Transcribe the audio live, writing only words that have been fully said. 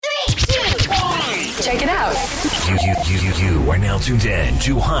check it out. You are now tuned in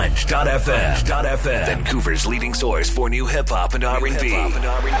to Hunt.fm. Vancouver's leading source for new hip-hop and R&B. Hey,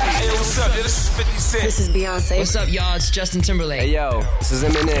 what's up? This is 50 Cent. This is Beyonce. What's up, y'all? It's Justin Timberlake. Hey, yo, this is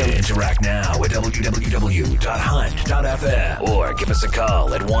Eminem. Interact now at www.hunt.fm or give us a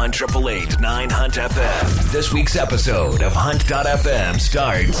call at 1-888-9-HUNT-FM. This week's episode of Hunt.fm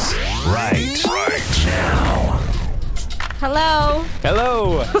starts right now. Hello.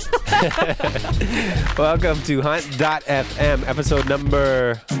 Welcome to Hunt.fm, episode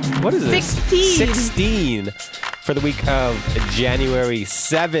number, what is this? 16 for the week of January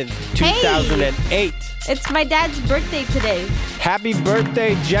 7th, 2008. It's my dad's birthday today. Happy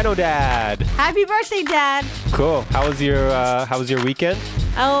birthday, Geno Dad. Happy birthday, Dad. Cool. How was your weekend?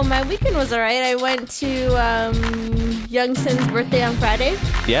 Oh, my weekend was all right. I went to Young Sin's birthday on Friday.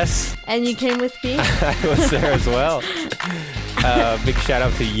 Yes. And you came with me. I was there as well. Big shout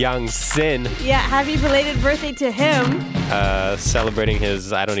out to Young Sin. Yeah, happy belated birthday to him. Celebrating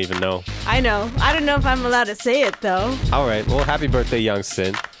his, I don't even know. I know. I don't know if I'm allowed to say it, though. All right. Well, happy birthday, Young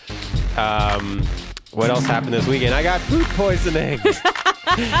Sin. What else happened this weekend? I got food poisoning.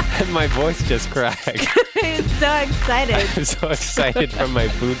 And my voice just cracked. I'm so excited. I'm so excited from my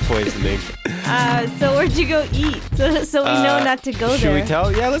food poisoning. So where'd you go eat? So we know not to go there. Should we tell?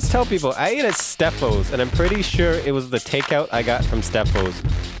 Yeah, let's tell people. I ate at Steffo's, and I'm pretty sure it was the takeout I got from Steffo's.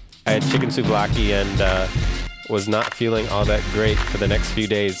 I had chicken souvlaki and was not feeling all that great for the next few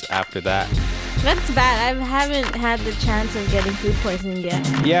days after that. That's bad. I haven't had the chance of getting food poisoning yet.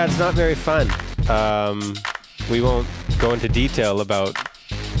 Yeah, it's not very fun. We won't go into detail about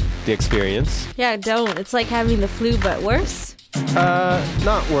the experience. Yeah, don't. It's like having the flu, but worse?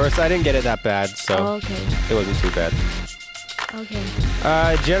 Not worse. I didn't get it that bad, so okay. It wasn't too bad. Okay.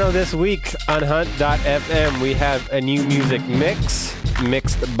 Geno, this week on Hunt.fm, we have a new music mixed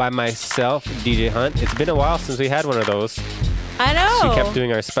by myself, DJ Hunt. It's been a while since we had one of those. I know. We kept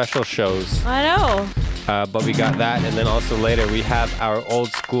doing our special shows. I know. But we got that, and then also later we have our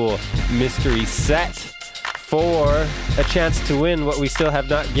old school mystery set for a chance to win. What we still have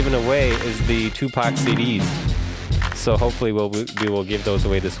not given away is the Tupac CDs. So hopefully we will give those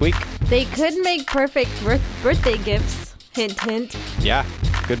away this week. They could make perfect birthday gifts. Hint, hint. Yeah,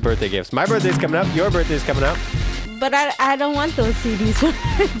 good birthday gifts. My birthday's coming up. Your birthday's coming up. But I don't want those CDs for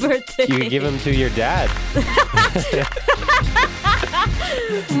my birthday. You give them to your dad.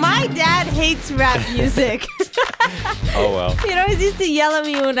 My dad hates rap music. Oh, well. He always used to yell at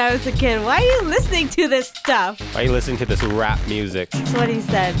me when I was a kid. Why are you listening to this stuff? Why are you listening to this rap music? That's what he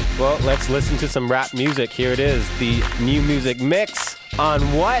said. Well, let's listen to some rap music. Here it is, the new music mix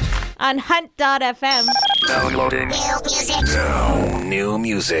on what? On Hunt.fm. Downloading new music. Now, new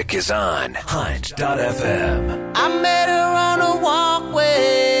music is on Hunt.fm. I met her on a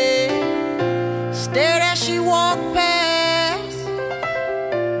walkway, stared as she walked past.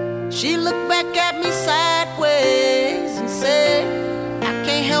 She looked back at me sideways and said, I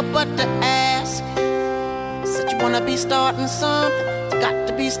can't help but to ask. Said you wanna be starting something, it's got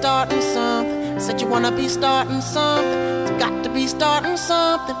to be starting something. Said you wanna be starting something, it's got to be starting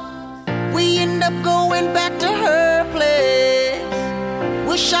something. We end up going back to her place.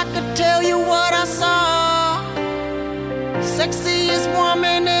 Wish I could tell you what I saw. Sexiest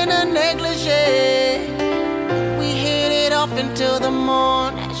woman in a negligee. We hit it off until the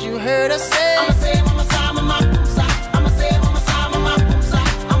morn, as you heard her say. I'ma say, Mama, Sama, Mama, I'ma say, Mama, Sama, Mama,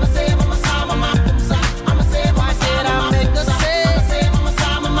 I'ma say, Mama, Sama, Mama, I'ma say, why said I make her say? I'ma say, Mama,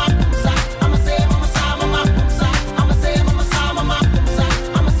 Sama, Mama, I'ma say, Mama, Sama, Mama, I'ma say, Mama, Sama, Mama,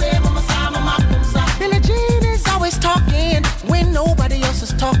 I'ma say, Mama, Sama, Mama. Billie Jean is always talking when nobody else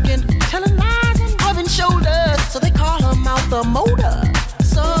is talking, telling lies and rubbing shoulders, so they call her mouth the motor.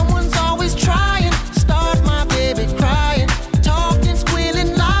 Someone's always trying, start my baby crying, talking,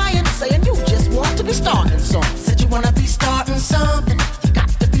 squealing, lying, saying you just want to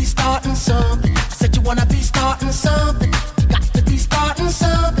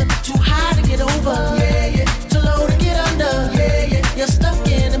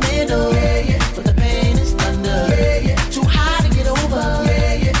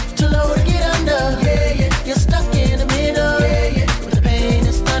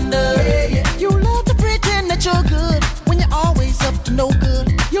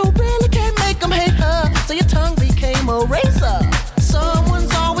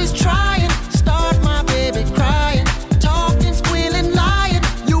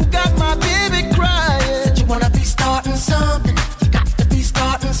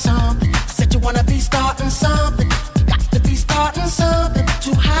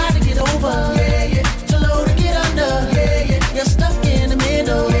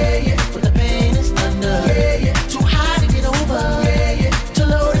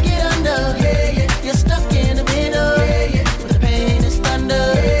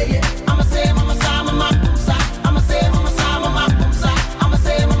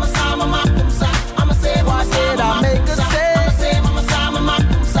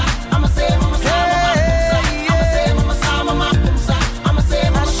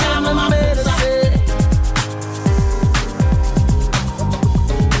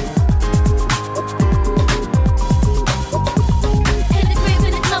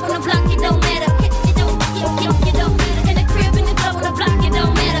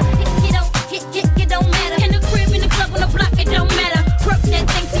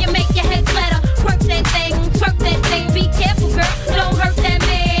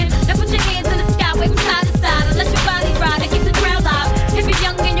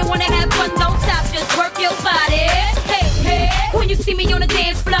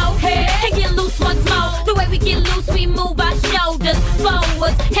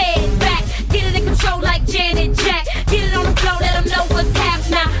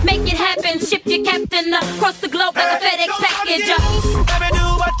sending across the globe like a FedEx package. Let me do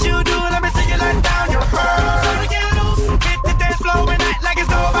what you do, let me see you let down your pearls. So to get loose, hit the dance floor and act like it's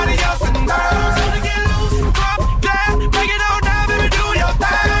nobody else in the world. So to get loose, drop down, break it on down, baby, do your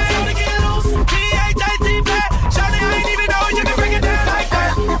thing. So to get loose, P-H-A-T flat, shawty, I ain't even know you can break it down like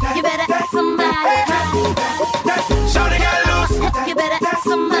that. You better ask somebody. Shawty got loose. You better ask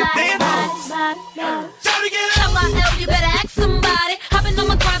somebody. Shawty get loose. L-I-L, you better ask somebody. I've been on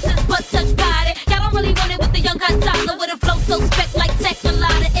my grind since butt touch body. Y'all don't really want it with the young hot toddler with a flow so spec like tech. A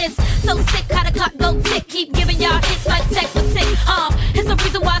lot of is so sick, how the clock go tick. Keep giving y'all hits like tech for tick. It's the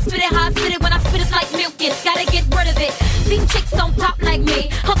reason why I spit it how I spit it. When I spit it's like mucus. Gotta get rid of it. These chicks don't pop like me.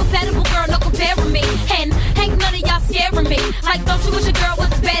 Uncompatible girl, no comparing me. And ain't none of y'all scaring me. Like don't you wish a girl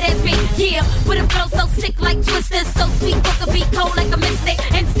was as bad as me? Yeah, with a flow so sick like twisters. So sweet, book a beat cold like a mystic.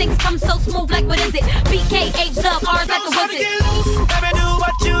 Instincts come so smooth like what is it? BKH love, R's like a wizard. Get loose, let me do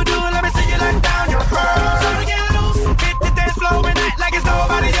what you do, let me see you let down your pearls. So to get loose, hit the dance floor and act like it's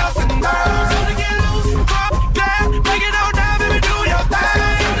nobody else in the world. So to get loose, drop down, break it on down, baby, do your thing.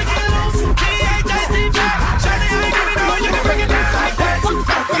 So to get loose, P-H-A-T flat, shawty, I ain't even know you can break it down like that.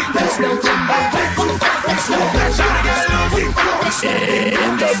 Let's go, Shawty get loose.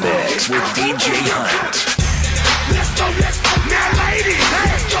 in the mix with DJ Hunt. Let's go, now ladies,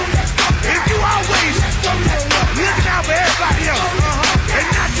 if you always looking out for everybody else, and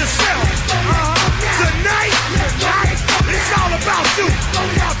not yourself, tonight, it's all about you.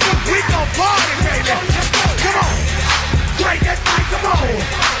 We gon' party, baby. Come on, break that mic, come on.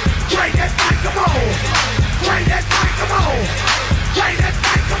 Break that mic, come on. Break that mic, come on. Break that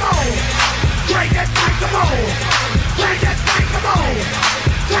mic, come on. Break that mic, come on. Break that mic, come on.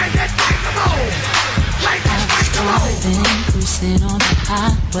 Break that mic, come on. Break that mic, come on. Cruising on the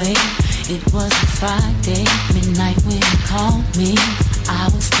highway. It was a Friday, midnight when you called me. I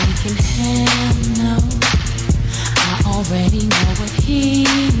was thinking, hell no, I already know what he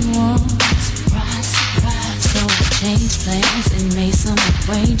wants. Surprise, surprise. So I changed plans and made some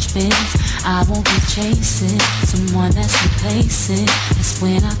arrangements. I won't be chasing someone that's replacing. That's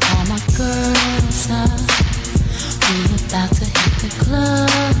when I call my girls up. We're about to hit the club.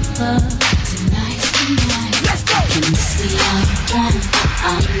 Tonight's the night. Let's go. You can see all you want.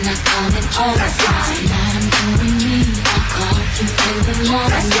 I'm not calling all the time. Tonight I'm doing me. I'll call you in the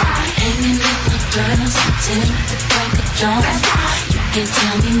morning. Hanging with my girls until the break of dawn. You can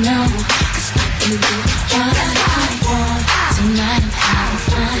tell me no, 'cause I can do what I want. Tonight I'm having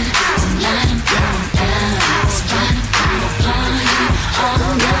fun. Tonight I'm going down. It's fun. I'm gonna party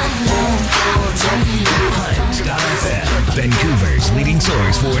all night long. Turning up. Hunt.fm, Vancouver's leading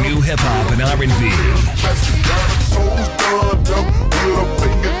source for new hip hop and R&B.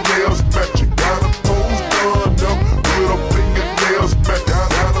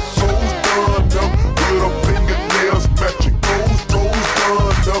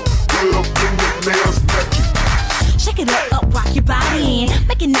 Shake it up, rock your body in.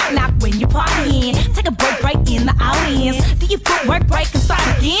 Make it knock knock when you're partying. Take a break in the audience. Do your footwork break and start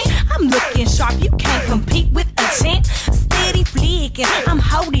again? I'm looking sharp, you can't compete with a champ. Steady flicking, I'm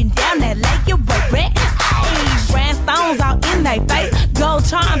holding down that leg, you wreck. Hey, brand stones all in they face. Gold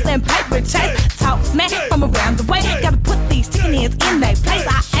charms and paper chase. Talk smack from around the way. Gotta put these chicken heads in their place.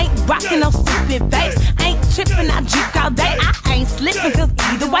 I ain't rocking no stupid bass. Ain't tripping, I juke all day. I ain't slipping, 'cause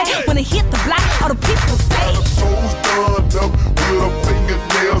either way, when it hit the block, all the people say.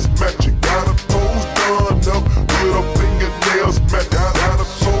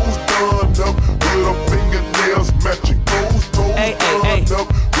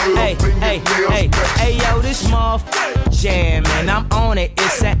 Hey, yo, this motherfucker jamming. I'm on it,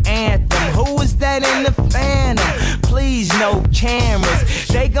 it's an anthem. Who is that in the Phantom? Please, no cameras.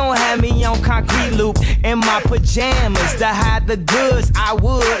 They gon' have me on concrete loop in my pajamas. To hide the goods, I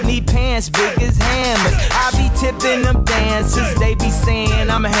would need pants big as hammers. I be tipping them dancers, they be saying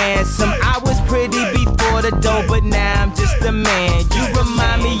I'm handsome. I was pretty before the dough, but now I'm just a man. You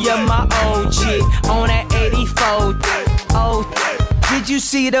remind me of my old chick on that 84. Oh, did you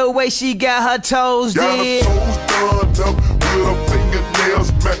see the way she got her toes did? Got her toes done up with her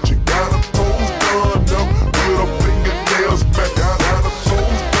fingernails matching. Got her toes done up with her fingernails matching. Got her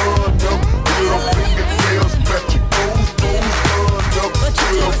toes done up with her fingernails matching. Toes done up with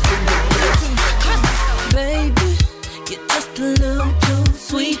her fingernails. Baby, you're just a little too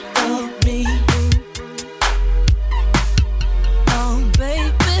sweet for me. Oh,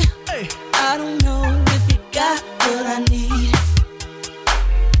 baby, I don't know if you got what I need.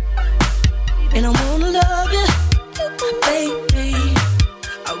 And I wanna love you, baby.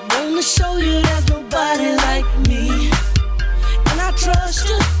 I wanna show you there's nobody like me. And I trust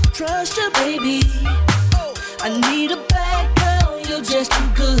you, trust you, baby. I need a bad girl, you're just too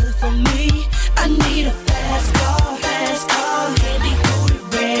good for me. I need a fast car, candy coated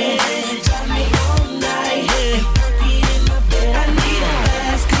red. Drive me all night, and park it in my bed. I need a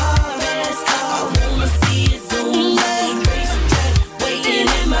fast car. I wanna see it zoom, race track, waiting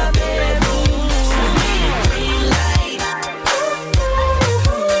in my bedroom. Show me the green light.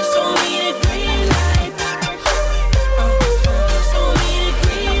 Show me the green light. Show me the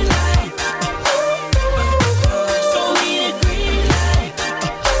green light. Show me the green light.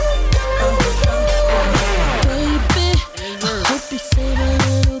 Baby, I hope you save a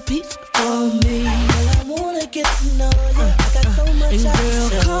little piece for me. I wanna get to know you. I got so much and girl,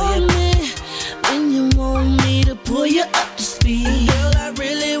 call me when you want me to pull you up to speed. Girl, I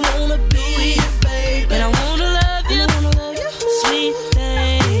really wanna be your baby, and I wanna love you, sweet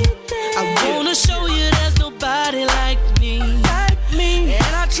thing. I wanna show you there's nobody like me,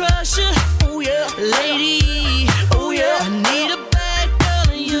 and I trust you, oh yeah, lady, oh yeah. I need a bad girl,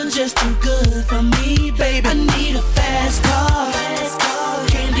 and you're just too good for me, baby. I need a fast car,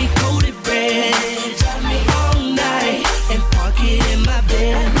 candy coated red. Drive me all night and park it in my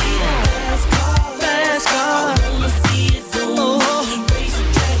bed. I need a fast car. I wanna see it zoom, race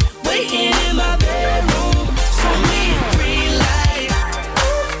track, waiting in my bedroom. Show me the green light.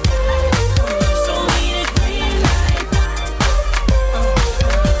 Show me the green light.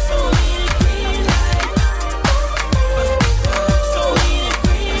 Show me the green light. Show me the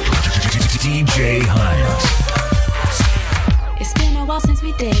green light. DJ Hunt. It's been a while since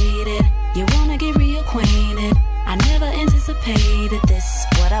we dated. You wanna get reacquainted. I never anticipated this.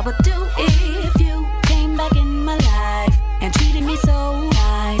 What I would do if you came back in my life and treated me so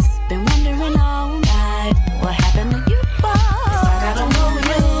nice. Been wondering all night what happened to you, boy. It's like I don't know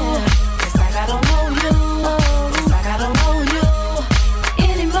you. It's like I don't know you. It's like I don't know you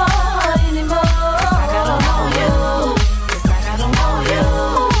anymore. It's like I don't know you. It's like I don't know you.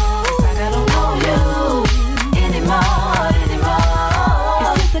 It's like I don't know you anymore. Is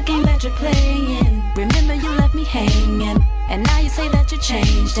this a game that you're playing? Remember you left me hanging, and now you say that you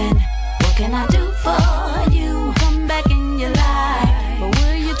changed. And what can I do for you? Come back in your life, but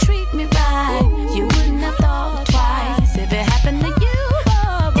will you treat me right? You wouldn't have thought twice if it happened to you.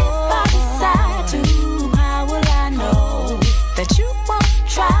 If I decide to, how will I know that you won't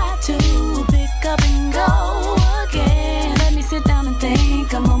try to pick up and go again? Let me sit down and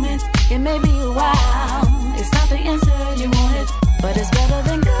think a moment. It may be a while. It's not the answer you wanted, but it's better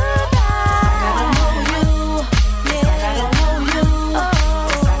than goodbye. It's like I don't know you. It's like I don't know you.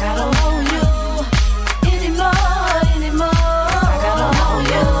 It's like I don't know you anymore. It's like I don't know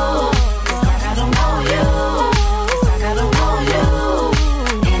you. It's like I don't know you. It's like I don't know you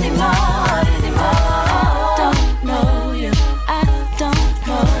anymore. Don't know you. I don't know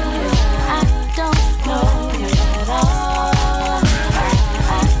you. I don't know you at all.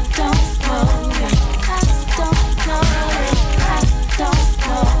 I don't know you. I don't know you. I don't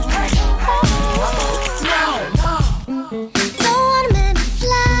know you. Don't want a man to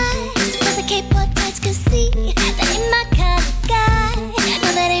fly. Suppose I keep what eyes can see. That ain't my kind of guy. No,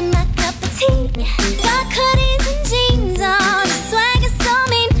 that ain't my cup of tea. Dark hoodies and jeans on. The swag is so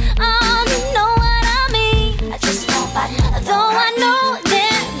mean. You know what I mean. I just want my love. Though I know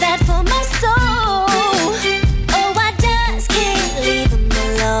they're bad for my soul. Oh, I just can't leave them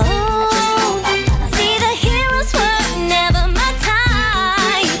alone. See, the heroes were never my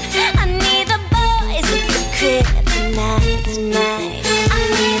type. I need the boys with the crib tonight. I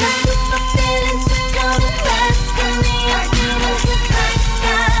need a super villain to come and rescue me. I need a kiss my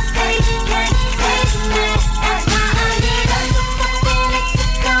skies, they can't save me. That's why I need a super villain to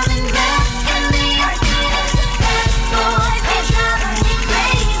come and rescue me. I need a kiss bad boys, they drive me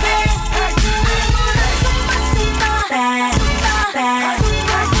crazy. I want a super bad, super bad,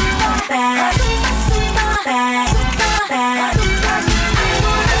 super bad, super bad, super bad. I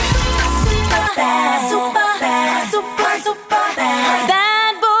want a super bad, super bad, super bad.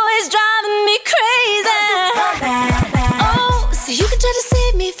 Bad boys driving me crazy. Oh, so you can try to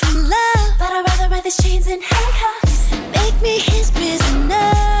save me from love, but I'd rather wear these chains and handcuffs. Make me his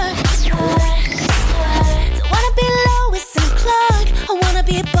prisoner. Don't wanna be Lois and Clark. I wanna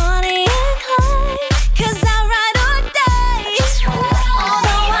be Bonnie and Clyde. 'Cause I ride or die.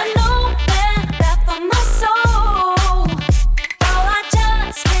 Although I know they're bad for my soul. Oh, I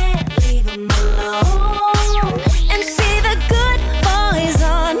just can't leave them alone. And see the good boys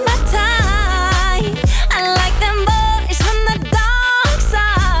on my time. I like them boys from the dark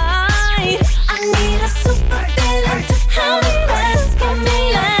side. I need a super villain to help me rescue me.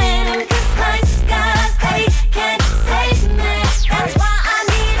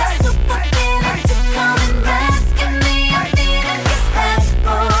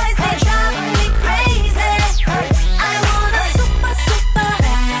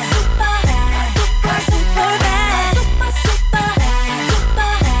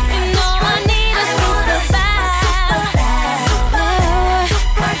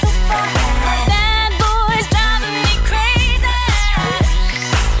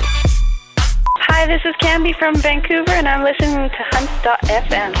 this is Candy from Vancouver, and I'm listening to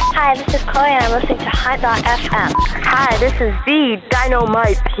Hunt.fm. Hi, this is Chloe, and I'm listening to Hunt.fm. Hi, this is the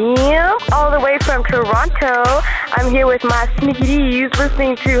Dynamite Pim, all the way from Toronto. I'm here with my sneakies,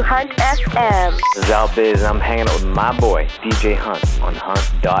 listening to Hunt FM. This is Albiz, and I'm hanging out with my boy, DJ Hunt, on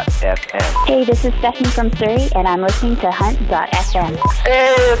Hunt.fm. Hey, this is Stephanie from Surrey, and I'm listening to Hunt.fm.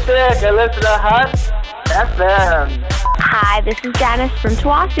 Hey, it's Nick. I listen to Hunt FM. Hi, this is Janice from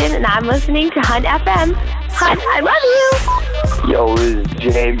Tsawwassen, and I'm listening to Hunt FM. Hunt, I love you. Yo, this is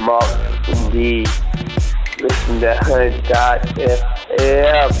J Rock from D. Listen to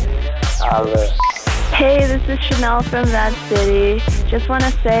Hunt.fm. Holla. Hey, this is Chanel from That City. Just want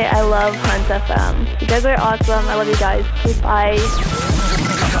to say I love Hunt FM. You guys are awesome. I love you guys. Bye.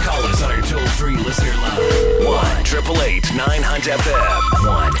 Call us on our toll-free listener line. 1-888-9-HUNT-FM.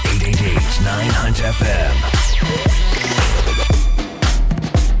 1-888-9-HUNT-FM.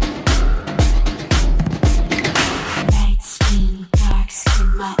 Light skin, dark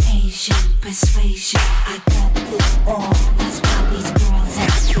skin, my Asian persuasion. I got it all. That's why these girls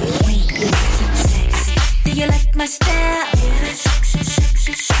ask me so sexy. Do you like my style? Yeah, that's sexy,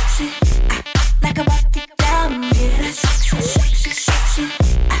 sexy, sexy. Like I walk it down. Yeah, that's sexy, sexy, sexy.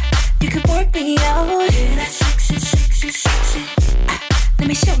 You can work me out. Yeah, that's sexy, sexy, sexy. Let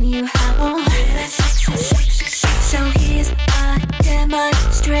me show you how. Yeah, that's sexy, sexy, sexy. So here's a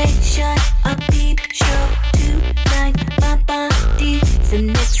demonstration, a peep show tonight. My body's an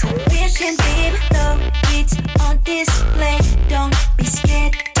exhibition, babe. Though it's on display, don't be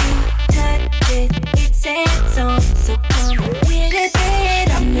scared to touch it. It's hands-on, so come with it, babe.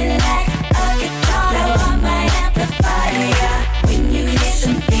 I'm like a guitar, blow on my amplifier. When you hear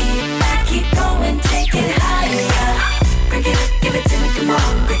some feedback, keep going, take it higher. Break it up, give it to me, come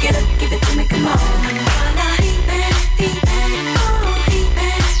on. Break it up, give it to me, come on. I'm gonna heat-bang, heat-bang, oh,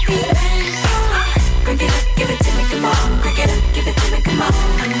 heat-bang, heat-bang, oh. Break it up, give it to me, come on. Break it up, give it to me, come on.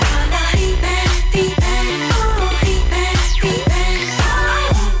 I'm gonna heat-bang, heat-bang, oh, heat-bang, heat-bang,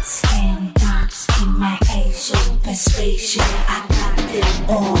 oh. Light skin, dark skin, my Asian persuasion. I got it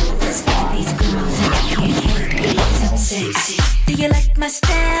all. That's why these girls out here hate me 'cause I'm sexy. Do you like my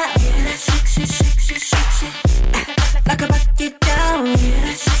style? Yeah, that's sexy, sexy, sexy. Like I rock it down. Yeah,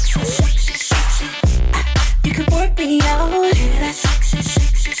 that's sexy, sexy, sexy. You can work me out. Yeah, that's sexy,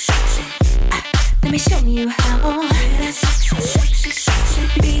 sexy, sexy. Let me show you how. Yeah, that's sexy, sexy, sexy.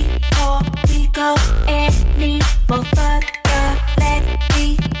 Before we go any more further, let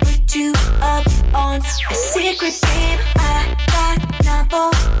me put you up on a secret, babe. I got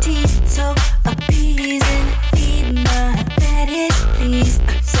novelties, so appeasing. Feed my fetish, please.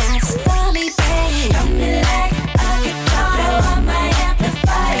 Satisfy me, babe. I'm like a guitar, blow on my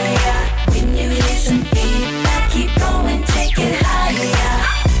amplifier. When you hear some feedback, keep going, take it higher.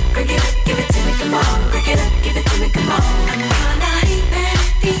 Break it up, give it to me, come on. Break it up, give it to me, come on. I'm gonna heat-bang,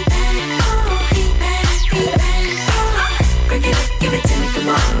 heat-bang, oh, heat-bang, heat-bang, oh. Break it up, give it to me, come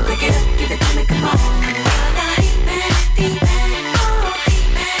on. Break it up, give it to me, come on. I'm gonna heat-bang, heat-bang, oh,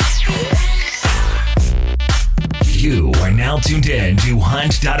 heat-bang, heat-bang. You are now tuned in to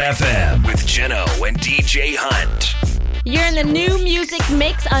Hunt.fm with Jeno and DJ Hunt. You're in the new music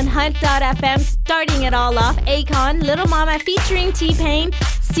mix on Hunt.fm. Starting it all off, Akon, Little Mama featuring T-Pain,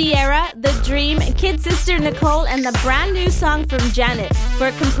 Sierra, The Dream, Kid Sister Nicole, and the brand new song from Janet.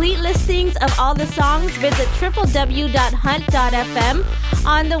 For complete listings of all the songs, visit www.hunt.fm.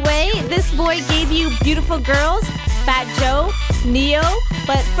 On the way, this boy gave you Beautiful Girls, Fat Joe, Neo,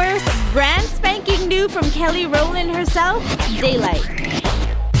 but first, brand spanking new from Kelly Rowland herself, Daylight.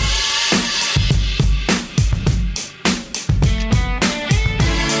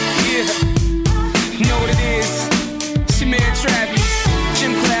 Yeah, you know what it is. It's your man Travis,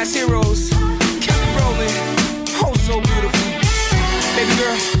 Gym Class Heroes, Kelly Rowland, oh so beautiful. Baby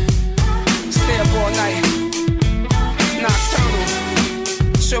girl, stay up all night. Nocturnal,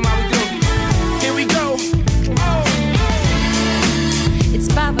 show 'em how we do. Here we go. Oh. It's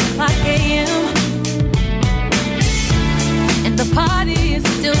 5:00 a.m. and the party is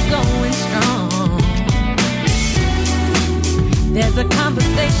still going strong. There's a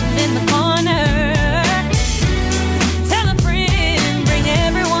conversation in the corner. Tell a friend, bring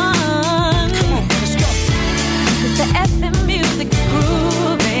everyone. Come on, let's go. 'Cause the FM music is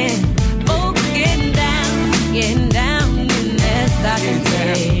grooving. Folks getting down in their stocking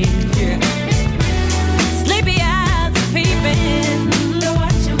day. Yeah. Sleepy eyes are peeping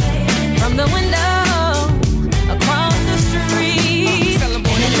from the window across the street. And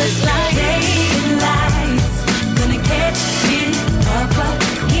it looks like daylight's gonna catch me up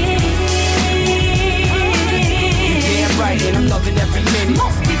again. Damn right, and I'm loving every minute.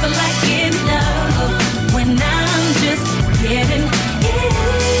 Most people like getting up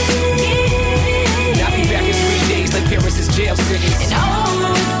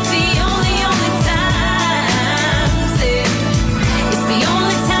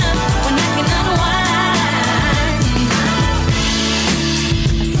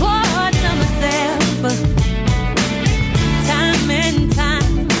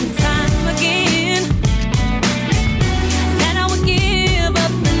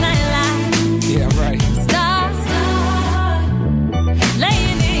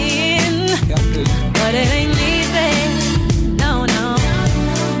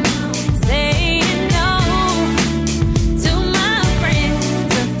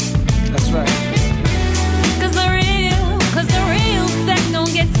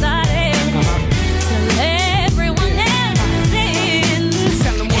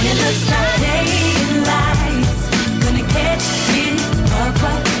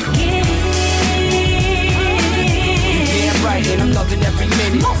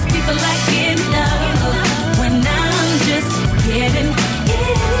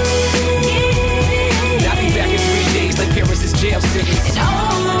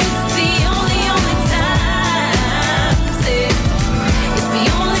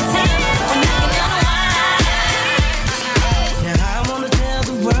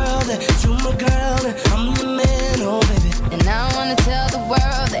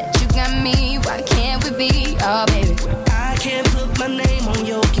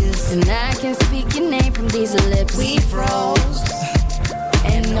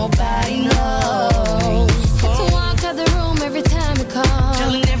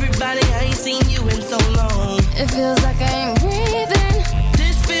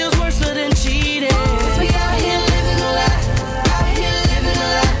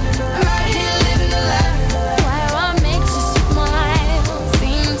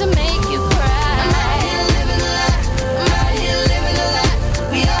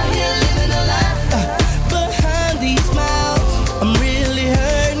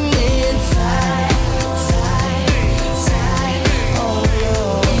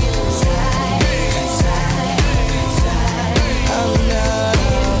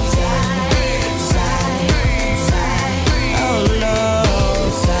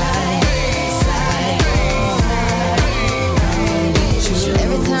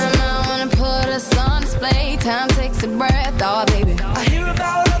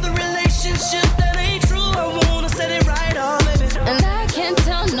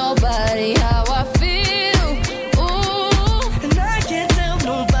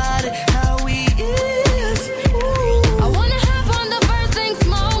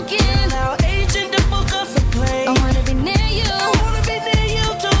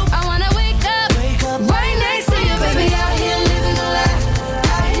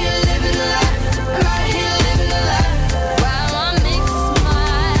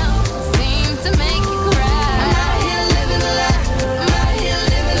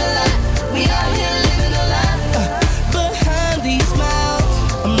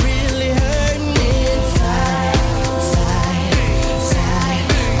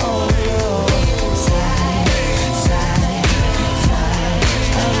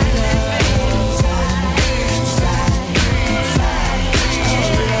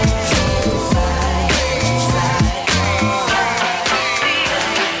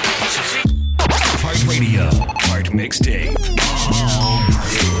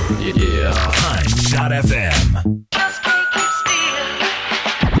Yeah. Hunt.fm.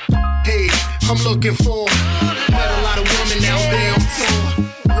 Hey, I'm looking for. Met a lot of women out there on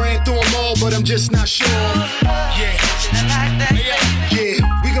tour. Ran through them all, but I'm just not sure. Yeah. Yeah,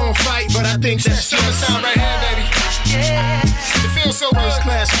 we gon' fight, but I think that's summertime right here, baby. Yeah. It feels so first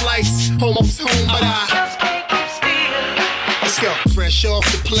class flights, almost home, but let's go. Fresh off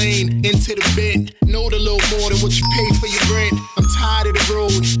the plane, into the bed. Know a little more than what you pay for your rent. I'm tired of the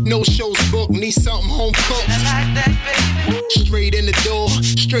road, no shows booked. Need something home cooked. Straight in the door,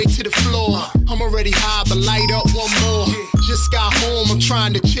 straight to the floor. I'm already high, but light up one more. Just got home, I'm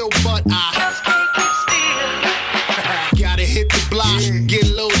trying to chill, but gotta hit the block, get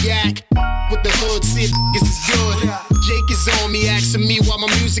a little yak. With the hood, see if this is good. Jake is on me, asking me why my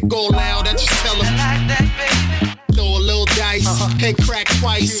music go loud. I just tell him, throw a little dice, head crack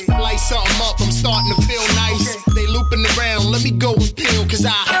twice. Light something up, I'm starting to feel nice. They looping around, let me go and peel, cause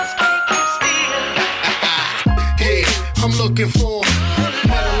hey, I'm looking for.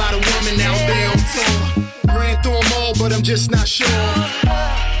 Met a lot of women out there on tour. Ran through them all, but I'm just not sure.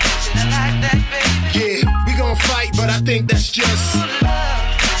 Yeah, we gon' fight, but I think that's just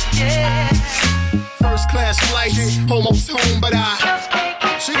first class flights, almost home, but hat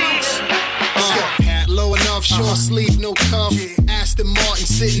low enough, short sleeve, no cuff. Aston Martin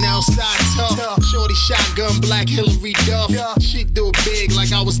sitting outside tough. Shorty shotgun, black Hillary Duff. Chick do it big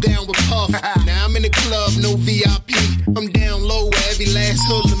like I was down with Puff. Now I'm in the club, no VIP. I'm down low where every last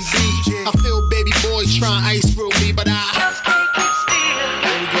hoodlum be. I feel baby boy trying ice through me, but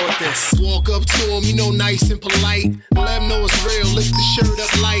walk up to him, you know, nice and polite. Let him know it's real, lift the shirt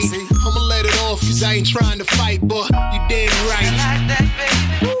up light. I'ma let it off, cause I ain't trying to fight, but you damn right.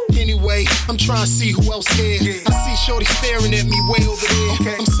 Anyway, I'm trying to see who else here. I see shorty staring at me way over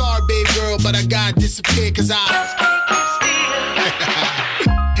there. I'm sorry, babe girl, but I gotta disappear, cause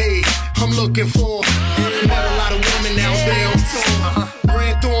hey, I'm looking for. Met a lot of women out there on tour.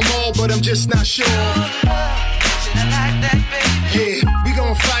 Ran through them all, but I'm just not sure. Yeah, we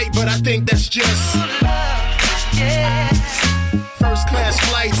gon' fight, but I think that's just first class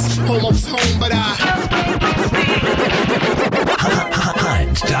flights, almost home, but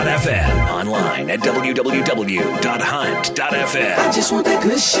Hunt.fm. Online at www.hunt.fm. I just want that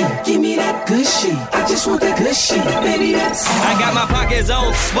good shit. Give me that good shit. I just want that good shit. Baby, that's I got my pockets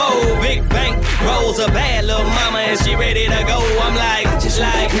on swole, big bank rolls, a bad little mama, and she ready to go. I'm like, I just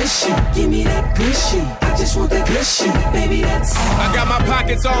want that good shit. Give me that good shit. I just want that good shit. Baby, that's I got my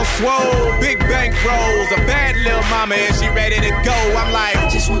pockets on swole, big bank rolls, a bad little mama, and she ready to go. I'm like, I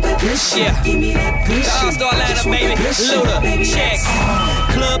just want that good shit. Give me that good shit. All-Star ladder, baby. Luda, check.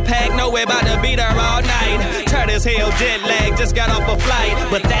 Club pack, know we're about to beat her all night. Turd as hell, jet lag, just got off a flight.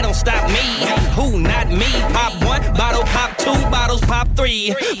 But that don't stop me. Who, not me? Pop one, bottle pop two, bottles pop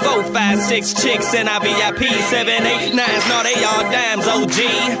three. 4, 5, 6 chicks in our VIP. 7, 8, 9s, no, they all dimes, OG.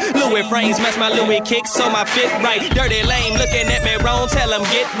 Louis frames match my Louis kicks, so my fit right. Dirty lame, looking at me wrong, tell them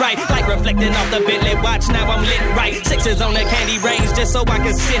get right. Like reflecting off the Bentley watch, now I'm lit right. 6s on the candy range, just so I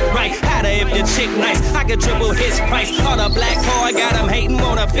can sit right. Hotter if the chick nice, I could triple his price. All the black boy got him hating,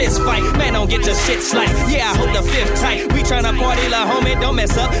 want a fist fight. Man, don't get your shit sliced. Yeah, I hope the fifth tight. We tryna party, la homie, don't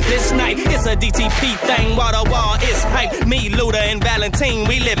mess up this night. It's a DTP thing, wall to wall, it's hype. Me, Luda, and Valentine,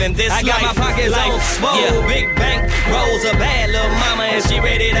 we living this life. I got my pockets on swole, big bank rolls, a bad little mama, and she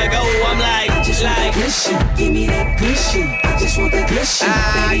ready to go. I'm like, I just want that good shit. Give me that good shit. I just want that good shit.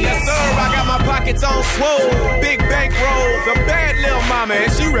 Yes sir, I got my pockets on swole, big bank rolls, a bad little mama,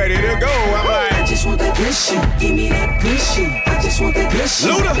 and she ready to go. I'm like, I just want that good shit. Give me that good shit. I just want that good shit.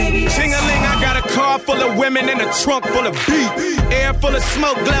 Luda, ching-a-ling, I got a car full of women and a trunk full of beat. Air full of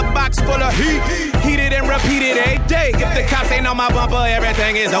smoke, glove box full of heat. Heated and repeated every day. If the cops ain't on my bumper,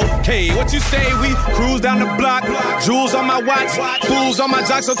 everything is okay. What you say? We cruise down the block, jewels on my watch, fools on my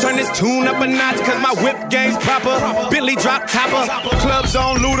jock, so turn this tune up a notch, cause my whip game's proper. Bentley drop topper, clubs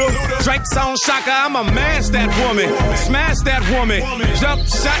on Luda, drinks on Shaka. I'ma mash that woman, smash that woman, jump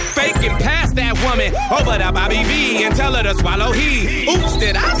shot, fake and pass that woman over to Bobby V and tell her to swallow he. Oops,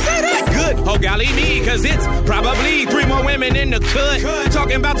 did I say that? Good, oh golly me, cause it's probably 3 more women in the cut.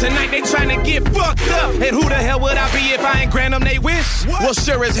 Talking about tonight, they trying to get fucked up. And who the hell would I be if I ain't grant them they wish? Well,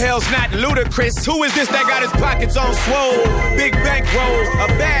 sure as hell's not Ludacris. Who is this that got his pockets on swole? Big bank rolls, a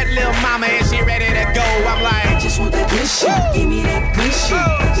bad little mama, and she ready to go. I'm like, I just want that good shit. Give me that good shit.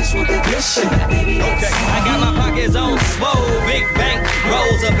 I just want that good shit. Baby, okay. I got my pockets on swole, big bank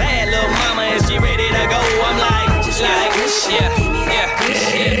rolls, a bad little mama, and she ready to go. I'm like, just like, yeah.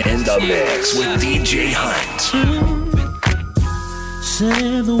 In the mix with DJ Hunt.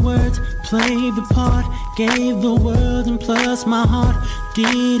 Say the words, play the part. Gave the world and plus my heart.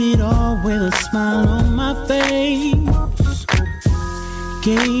 Did it all with a smile on my face.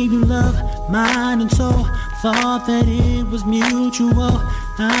 Gave you love, mind and soul. Thought that it was mutual.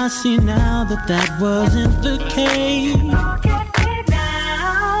 I see now that that wasn't the case.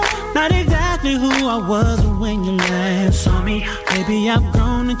 Not exactly who I was when you last saw me. Maybe I've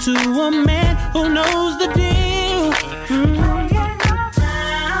grown into a man who knows the deal.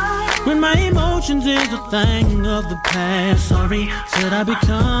 When my emotions is a thing of the past. Sorry, said I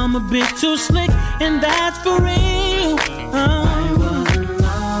become a bit too slick, and that's for real.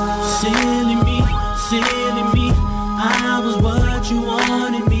 Silly me, silly me. I was what you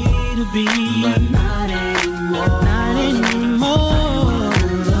wanted me to be, but not anymore. Not anymore.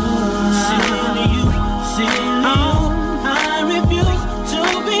 Silly you, silly you. I refuse to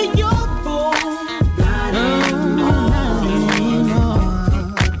be your fool. Not anymore.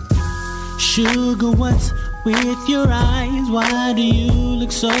 Sugar, what's with your eyes? Why do you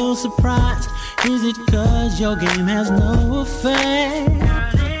look so surprised? Is it 'cause your game has no effect?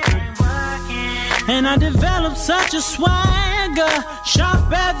 And I developed such a swagger,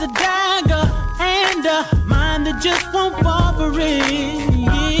 sharp as a dagger, and a mind that just won't fall for it.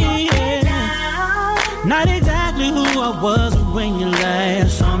 Yeah. Not exactly who I was when you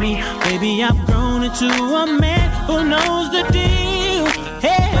last saw me. Baby, I've grown into a man who knows the deal.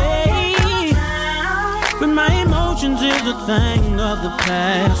 Hey, but my emotions is a thing of the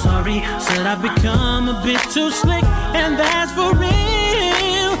past. Sorry, said I've become a bit too slick, and that's for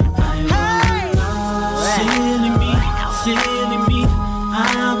real. Silly me, silly me.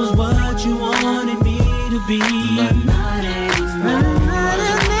 I was what you wanted me to be, but not anymore. Not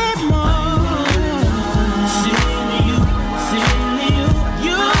anymore. Silly you, silly you.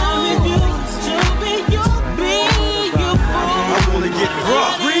 You refuse to be you, fool. I wanna get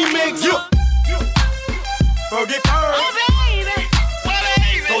rough. Remix. Fergie Ferg. Oh baby, what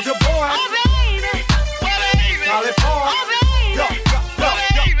baby? Soulja Boy. Oh baby, what baby? Dolly Parton. Oh baby, Yo,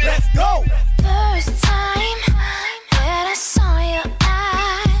 let's go. First time that I saw your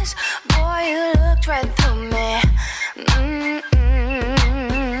eyes, boy, you looked right through me.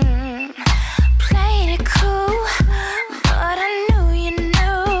 Played it cool, but I knew you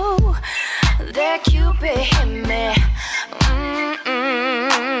knew that Cupid hit me.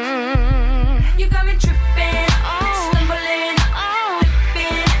 You got me tripping, stumbling,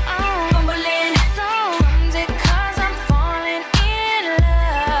 flipping, fumbling. Is it 'cause I'm falling in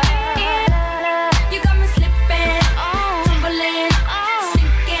love? You got me slipping, tumbling,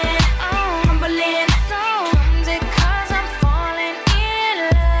 sinking, crumbling. Is it 'cause I'm falling in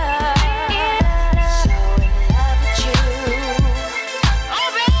love? So in love with you. oh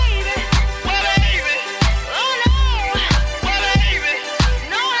baby, what baby? Oh no, what baby?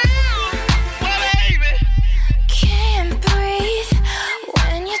 No, what baby? Can't breathe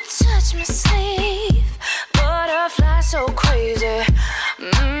when you touch my sleeve. Butterfly so crazy.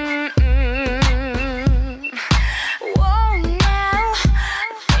 Whoa, now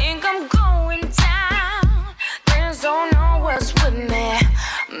think I'm going down. Friends don't know what's with me.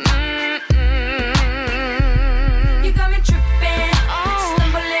 You got me tripping,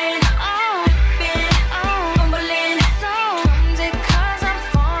 stumbling, flipping, fumbling. Is it 'cause I'm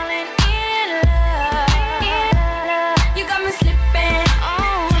falling in love? You got me slipping,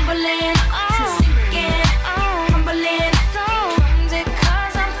 tumbling, sinking, crumbling. Is it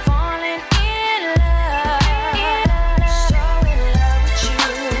 'cause I'm falling in love? So in love with you.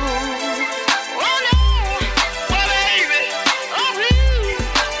 Oh no, what baby? Oh please,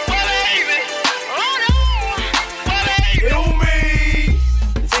 what baby? Oh no, what baby? It on me.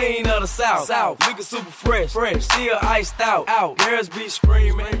 Teen of the South. Nigga super fresh. Still iced out. Girls be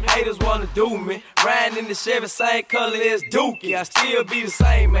screaming. Haters wanna do me. Riding in the Chevy, same color as Dookie. I still be the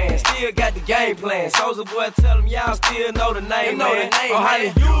same man. Still got the game plan. Soulja Boy tell them y'all still know the name, man. Oh, how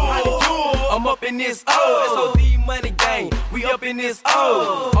do you? I'm up in this SOD money game. We up in this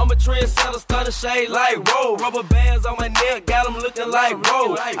I'm a trendsetter, stunner shade like roll. Rubber bands on my neck, got them looking like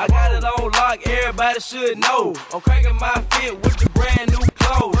roll. I got it on lock, everybody should know. I'm cranking my fit with the brand new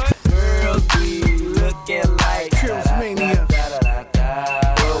clothes. Girls be looking like Kills Mania.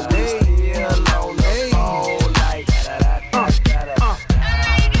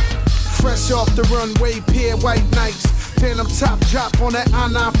 Fresh off the runway, pair white nights. Phantom top drop on that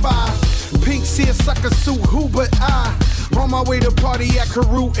I-95. Pink seersucker suit, who but I? On my way to party at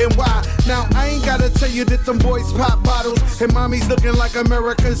Karoo and Y. Now I ain't gotta tell you that them boys pop bottles, and mommy's looking like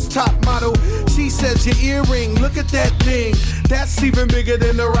America's top model. She says your earring, look at that thing. That's even bigger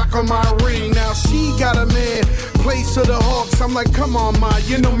than the rock on my ring. Now she got a man, plays for the Hawks. I'm like, come on, ma,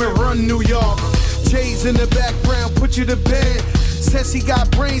 you know me run New York. J's in the background, put you to bed. Says he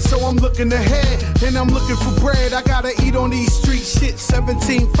got brains, so I'm looking ahead. And I'm looking for bread, I gotta eat on these streets. Shit,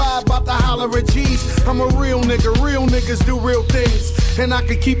 17.5, about to holler at G's. I'm a real nigga, real niggas do real things. And I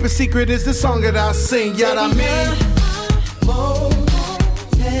can keep a secret, is the song that I sing, yeah, I mean. Won't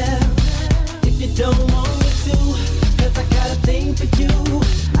tell if you don't want me to, 'cause I got a thing for you.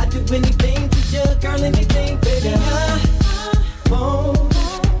 I do anything for you, girl, anything for you. Won't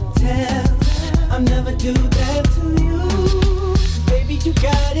tell, I'll never do that to you. Baby, you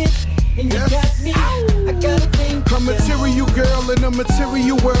got it, and you got me. I got a thing for you. A material girl in a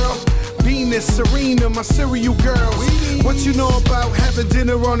material world. Venus, Serena, my serial girls. What you know about having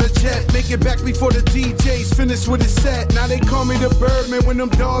dinner on a jet? Make it back before the DJ's finished with his set. Now they call me the Birdman when them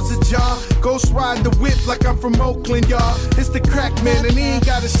dogs are jar. Ghost ride the whip like I'm from Oakland, y'all. It's the crack man and he ain't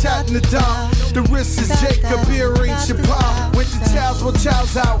got a shot in the dark. The wrist is Jacob, earring Chappelle. Went to Child's, well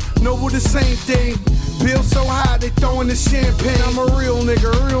Child's out. Noble the same thing. Bill so high, they throwing the champagne. I'm a real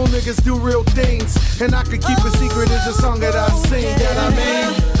nigga, real niggas do real things. And I can keep a secret, it's a song that I sing, that I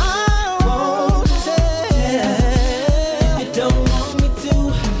mean. Don't want me to,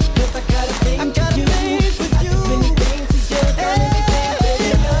 'cause I got a thing for you. Many things for you, girl, anything for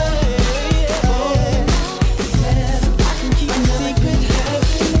you. I can keep a secret.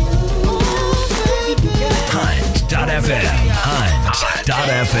 Hunt.fm.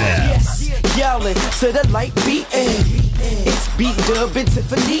 Hunt.fm. Yelling to the light beating. It's beat Dub and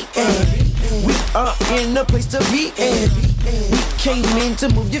Tiffany. We are in the place to be in. We came in to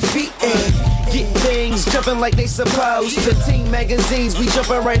move your feet in. Get things jumping like they supposed to. Teen magazines, we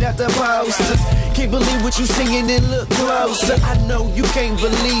jumping right at the posters. Can't believe what you singing and look closer. I know you can't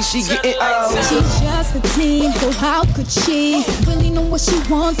believe she getting older. She's just a teen, so how could she really know what she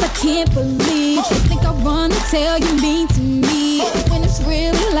wants? I can't believe. Think I run and tell you mean to me, when it's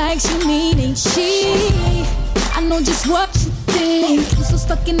really like she meaning she. I know just what you think. I'm so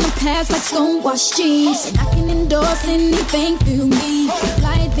stuck in the past like stonewashed jeans, and I can endorse anything through me.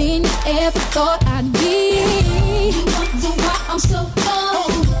 Lighter than you ever thought I'd be. You wonder why I'm so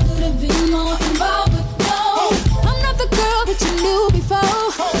cold. Could have been more involved, but no, I'm not the girl that you knew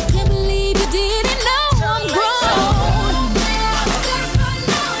before. Can't believe you didn't know I'm grown.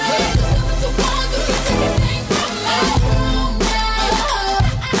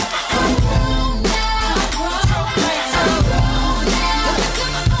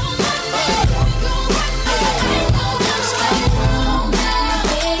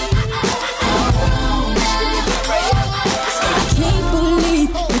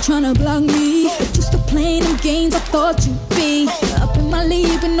 Trying to block me, but you still playing them games I thought you'd be. Up in my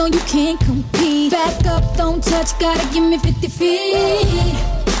league, but no, you can't compete. Back up, don't touch, gotta give me 50 feet.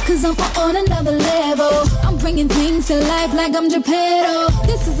 'Cause I'm on another level. I'm bringing things to life like I'm Geppetto.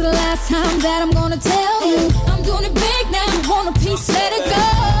 This is the last time that I'm gonna tell you. I'm doing it big now, you want a piece, let it go.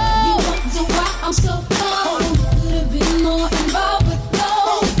 You wonder why I'm so cold. Could have been more involved, but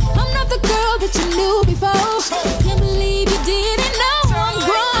no, I'm not the girl that you knew before. Can't believe you didn't know I'm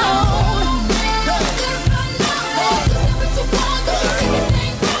grown.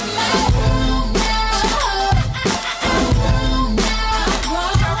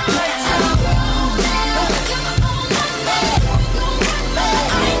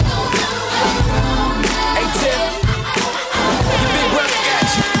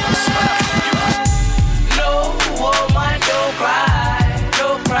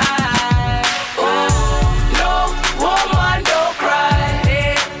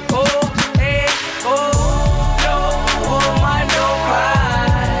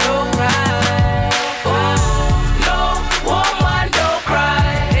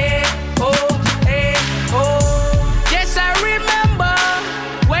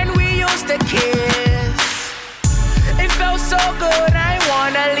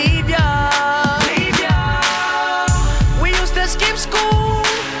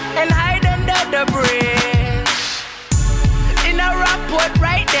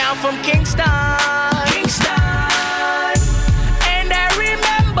 From Kingston, and I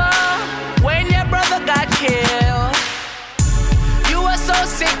remember when your brother got killed. You were so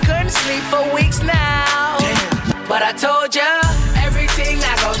sick, couldn't sleep for weeks now. But I told you everything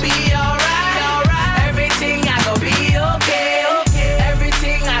not gonna be alright. Everything not gonna be okay.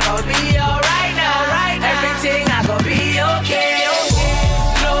 Everything not gonna be alright now. Everything not gonna be okay.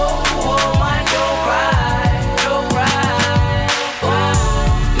 No woman, don't cry, don't cry.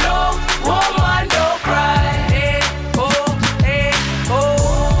 Woman, don't cry. Hey, oh,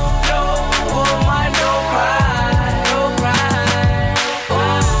 no woman, don't cry, don't cry.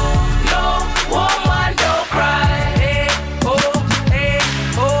 No woman, don't cry. Hey, oh,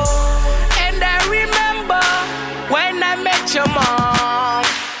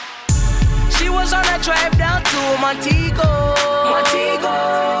 Montego.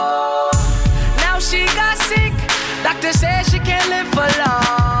 Now she got sick. Doctor said she can't live for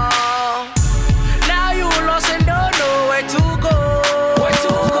long. Now you lost and don't know where to go.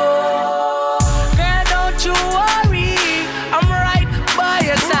 Girl, don't you worry, I'm right by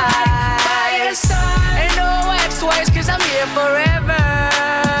your side. Ain't no ex-wives, cause I'm here forever.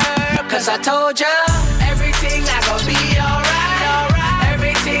 Cause I told ya, everything I gon' be alright.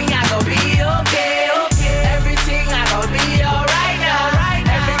 Everything I gon' be okay. Everything I gon' be alright now.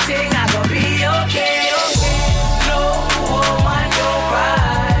 Everything I gon' be okay. No woman, don't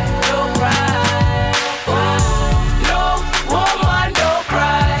cry. No woman, don't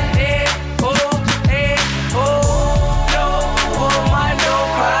cry. Hey, oh. No woman, don't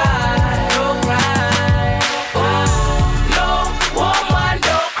cry. No woman,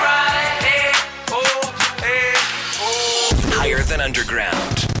 don't cry. Hey, oh. Higher than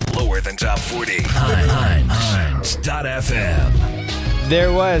underground, lower than top 40. Hines.fm.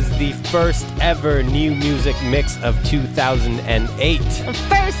 There was the first ever new music mix of 2008.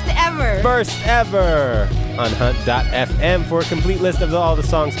 First ever on Hunt.fm. For a complete list of all the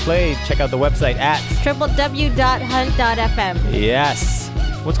songs played, check out the website at www.hunt.fm. Yes.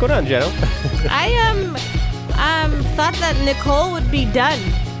 What's going on, Jenno? I thought that Nicole would be done.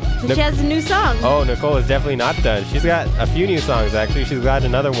 She has a new song. Oh, Nicole is definitely not done. She's got a few new songs, actually. She's got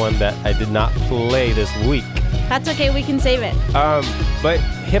another one that I did not play this week. That's okay, we can save it. But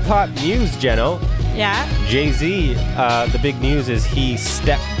hip-hop news, Jenno. Yeah? Jay-Z, the big news is he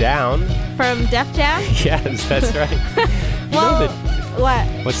stepped down. From Def Jam? Yes, that's right. What?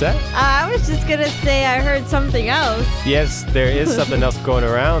 What's that? I was just gonna say I heard something else. Yes, there is something else going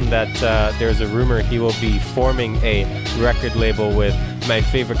around that there's a rumor he will be forming a record label with my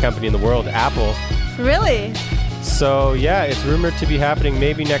favorite company in the world, Apple. Really? So, yeah, it's rumored to be happening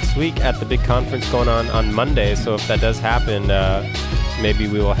maybe next week at the big conference going on Monday. So if that does happen, maybe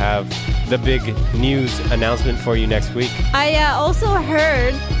we will have the big news announcement for you next week. I also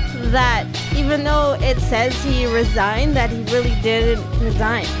heard that even though it says he resigned, that he really didn't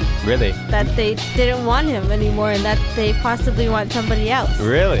resign. Really? That they didn't want him anymore and that they possibly want somebody else.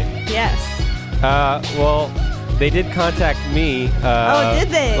 Really? Yes. Well, they did contact me did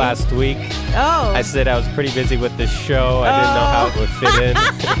they? last week. Oh. I said I was pretty busy with this show. I didn't know how it would fit in.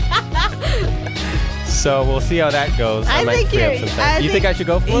 So we'll see how that goes. I might free up some time. You think I should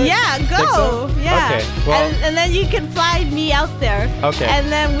go for it? Yeah, go. Think so? Yeah. Okay. Well, and then you can fly me out there. Okay.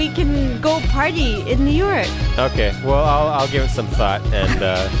 And then we can go party in New York. Okay. Well, I'll give it some thought and.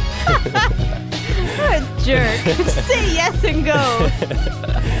 What a jerk. Say yes and go.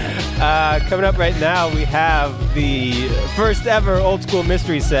 Coming up right now, we have the first ever old school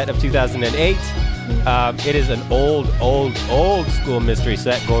mystery set of 2008. It is an old school mystery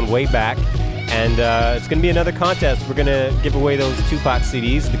set going way back. And it's going to be another contest. We're going to give away those Tupac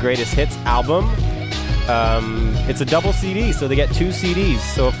CDs, the Greatest Hits album. It's a double CD, so they get 2 CDs.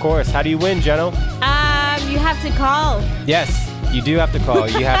 So, of course, how do you win, Jenno? You have to call. Yes, you do have to call.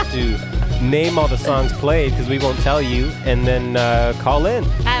 You have to name all the songs played because we won't tell you, and then call in.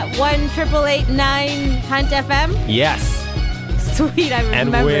 At 1-888-9-HUNT-FM? Yes. Sweet, I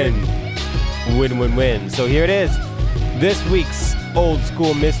remember. And win. So here it is. This week's old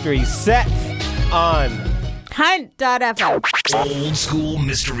school mystery set on Hunt.fm. Old school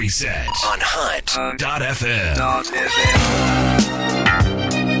mystery set on Hunt.fm.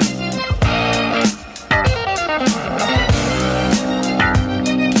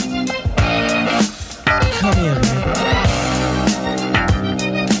 Come here, man.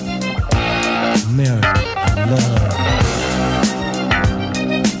 Mary, I love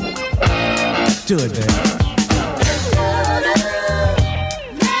you. Do it, man.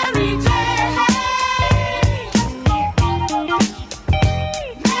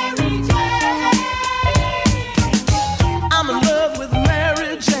 I'm in love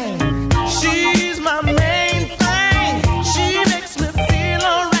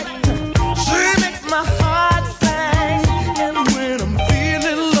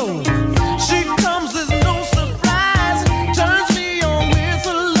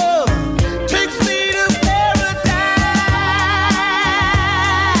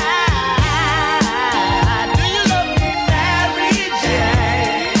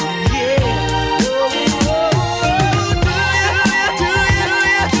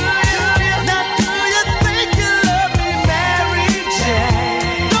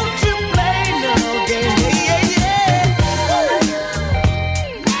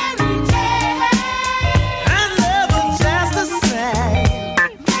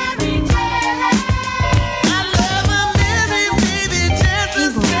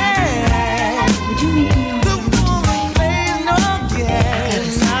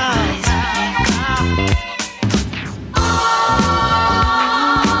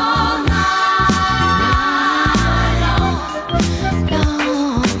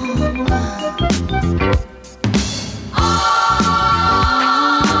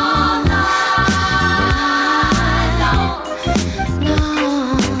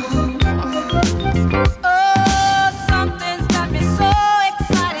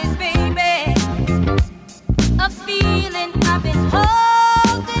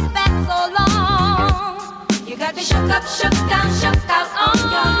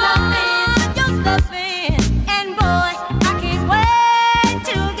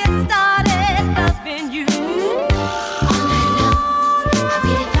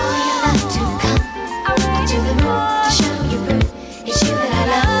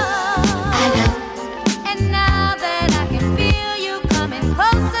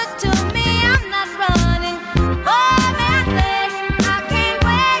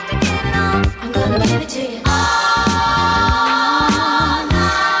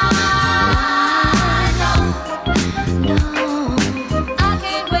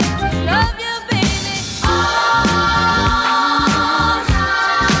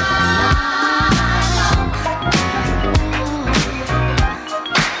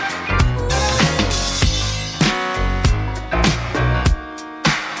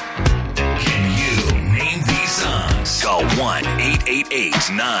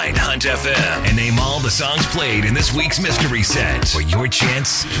 888-9 Hunt FM and name all the songs played in this week's mystery set for your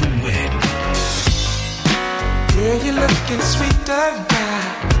chance to win. Girl, you're looking sweeter now.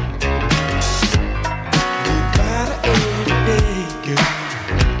 You gotta every day, girl.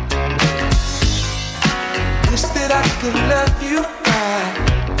 Wish that I could love you right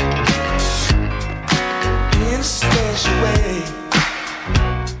in a special way.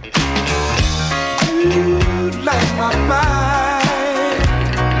 You light my fire.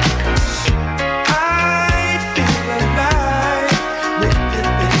 I feel alive with you,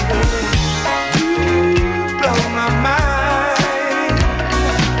 baby. You blow my mind.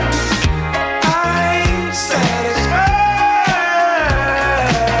 I'm satisfied.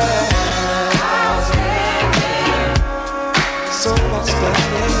 So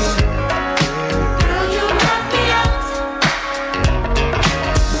outstanding. Girl, you knock me out.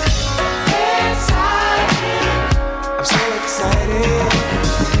 I'm so excited.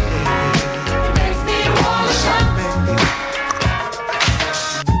 It makes me wanna shout.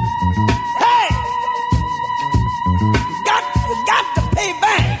 Hey! You got to pay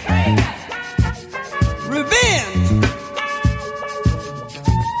back. Revenge.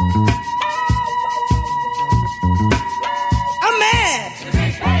 I'm mad.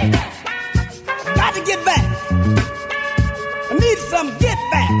 Got to get back. I need some get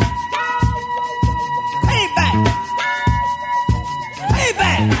back. Pay back. Pay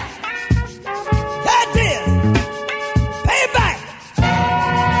back. That is. Pay back.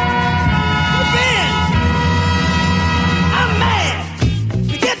 Revenge. I'm mad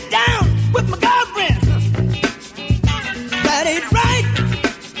to get down with my girlfriend. That ain't right.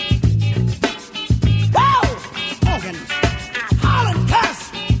 Whoa! Honking, hollering, cuss.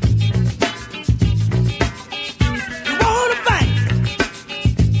 You wanna fight?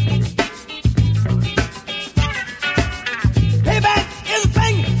 Payback is a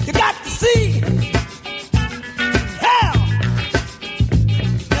thing you got to see. Hell,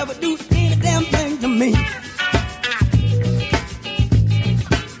 never do any damn thing to me.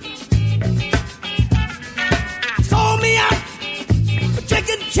 Sold me out for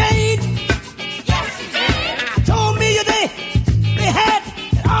chicken change. Yes, you did. Told me they had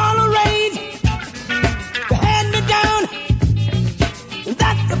it all arranged. You had me down, and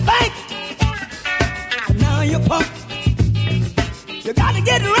that's the fact. But now you're pumped. You gotta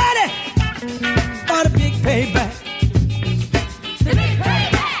get ready for the big payback. The big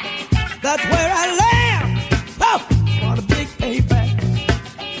payback. That's where I land. Oh, for the big payback.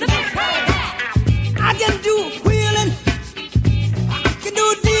 The big payback. I can do wheeling. I can do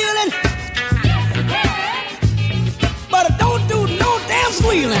dealing. Yes, you can. But I don't do no damn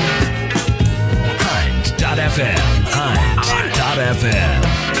squealing. Hunt.fm. Hunt.fm.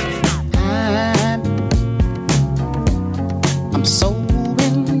 I'm so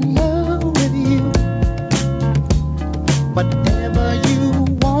in love with you. Whatever you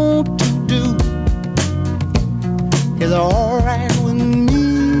want to do is alright with me.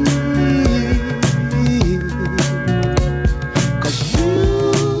 'Cause you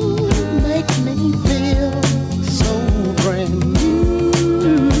make me feel so brand new.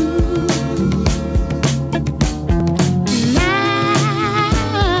 And I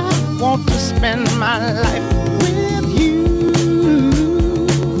want to spend my life with you.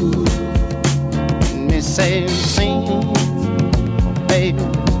 And it seems, baby,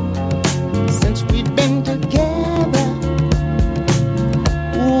 since we've been together,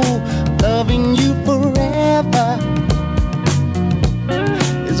 ooh, loving you forever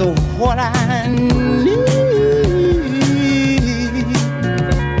is what I need.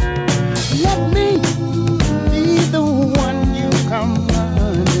 Let me be the one you come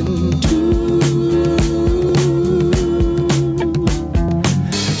running to.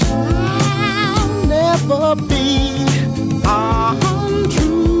 I'll never be untrue.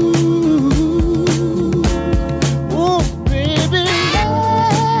 Oh, baby,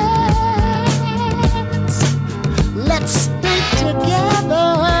 let's stay together.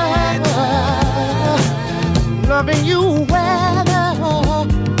 Loving you weather,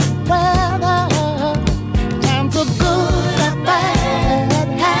 times are good or bad,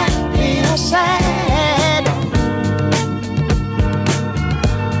 happy or sad.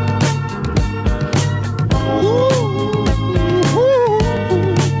 Ooh,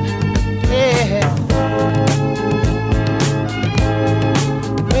 yeah.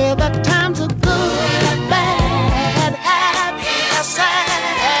 Whether times are good or bad, happy or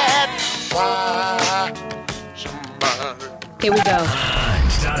sad. Why, somebody. Here we go.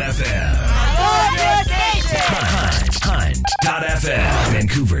 Hunt.fm. Hunt.fm.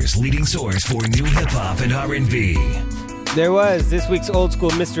 Vancouver's leading source for new hip hop and R&B. There was this week's Old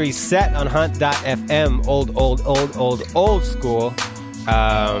School Mystery Set on Hunt.fm. Old school.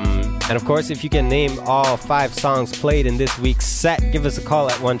 And of course, if you can name all 5 songs played in this week's set, give us a call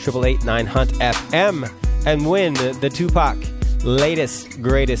at 1-888-9-HUNT-FM and win the Tupac latest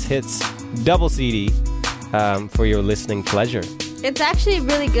greatest hits double CD for your listening pleasure. It's actually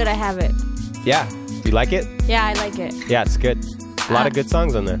really good. I have it. Yeah. You like it? Yeah, I like it. Yeah, it's good. A lot of good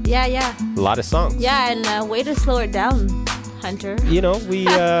songs on there. Yeah, yeah. A lot of songs. Yeah, and way to slow it down, Hunter. You know, we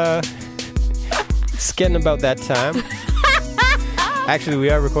it's getting about that time. Actually, we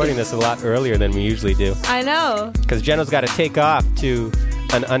are recording this a lot earlier than we usually do. I know. Because Jenno's got to take off to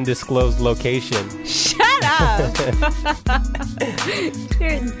an undisclosed location. Shut up!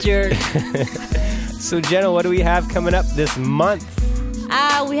 You're a jerk. So, Jenno, what do we have coming up this month?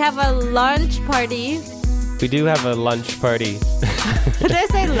 We have a lunch party. We do have a lunch party. Did I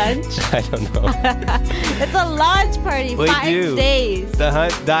say lunch? I don't know. It's a launch party. We 5 do. days. The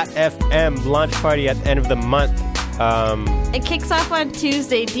Hunt.fm launch party at the end of the month. It kicks off on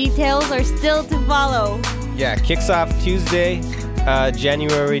Tuesday. Details are still to follow. Yeah, kicks off Tuesday,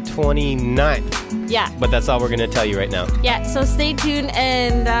 January 29th. Yeah. But that's all we're going to tell you right now. Yeah, so stay tuned.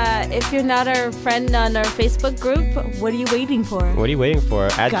 And if you're not our friend on our Facebook group, what are you waiting for? What are you waiting for?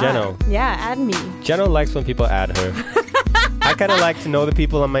 Add God. Jenno. Yeah, add me. Jenno likes when people add her. I kind of like to know the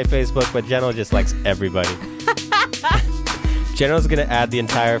people on my Facebook, but Jenno just likes everybody. Jenno's going to add the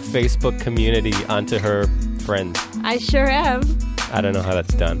entire Facebook community onto her friends. I sure am. I don't know how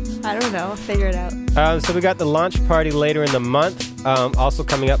that's done. I don't know. Figure it out. So we got the launch party later in the month. Also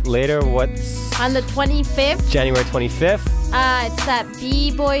coming up later, what's... On the 25th. January 25th. It's that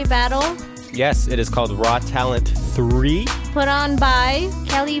B-Boy battle. Yes, it is called Raw Talent 3. Put on by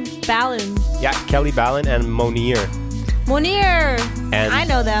Kelly Ballin. Yeah, Kelly Ballin and Monier. Monier! And I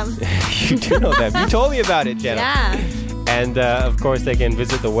know them. You do know them. You told me about it, Jenna. Yeah. And, of course, they can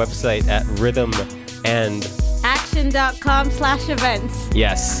visit the website at rhythmandaction.com/events.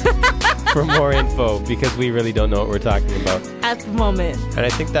 Yes. For more info, because we really don't know what we're talking about at the moment. And I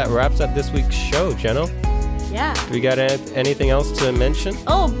think that wraps up this week's show, Jenno. Yeah. Do we got anything else to mention?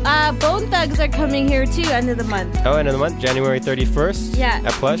 Oh, Bone Thugs are coming here too, end of the month. Oh, end of the month, January 31st. Yeah.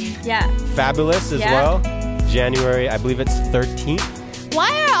 At Plush. Yeah. Fabulous as well. January, I believe it's 13th. Why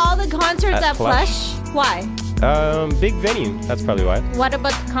are all the concerts at Plush? Why? Big venue. That's probably why. What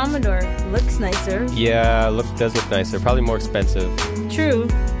about the Commodore? Looks nicer. Yeah, does look nicer. Probably more expensive. True.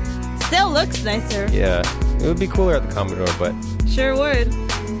 Still looks nicer. Yeah. It would be cooler at the Commodore, but... Sure would.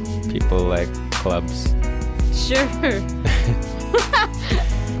 People like clubs. Sure.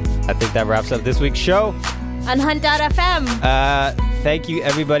 I think that wraps up this week's show. On Hunt.fm. Thank you,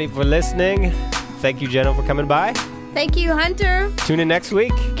 everybody, for listening. Thank you, Jenno, for coming by. Thank you, Hunter. Tune in next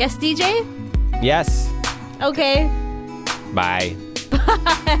week. Guest DJ? Yes. Okay. Bye.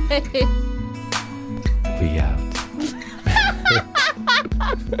 Bye. We out.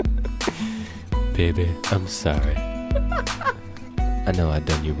 Baby, I'm sorry. I know I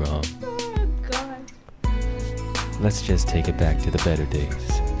done you wrong. Oh, God. Let's just take it back to the better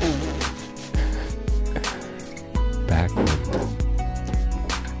days. Back when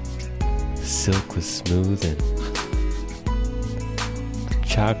silk was smooth and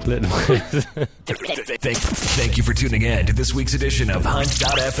chocolate was... Thank you for tuning in to this week's edition of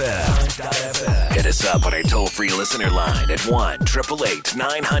Hunt.fm. Hit us up on our toll-free listener line at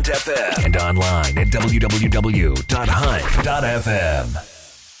 1-888-9-HUNT-FM and online at www.hunt.fm.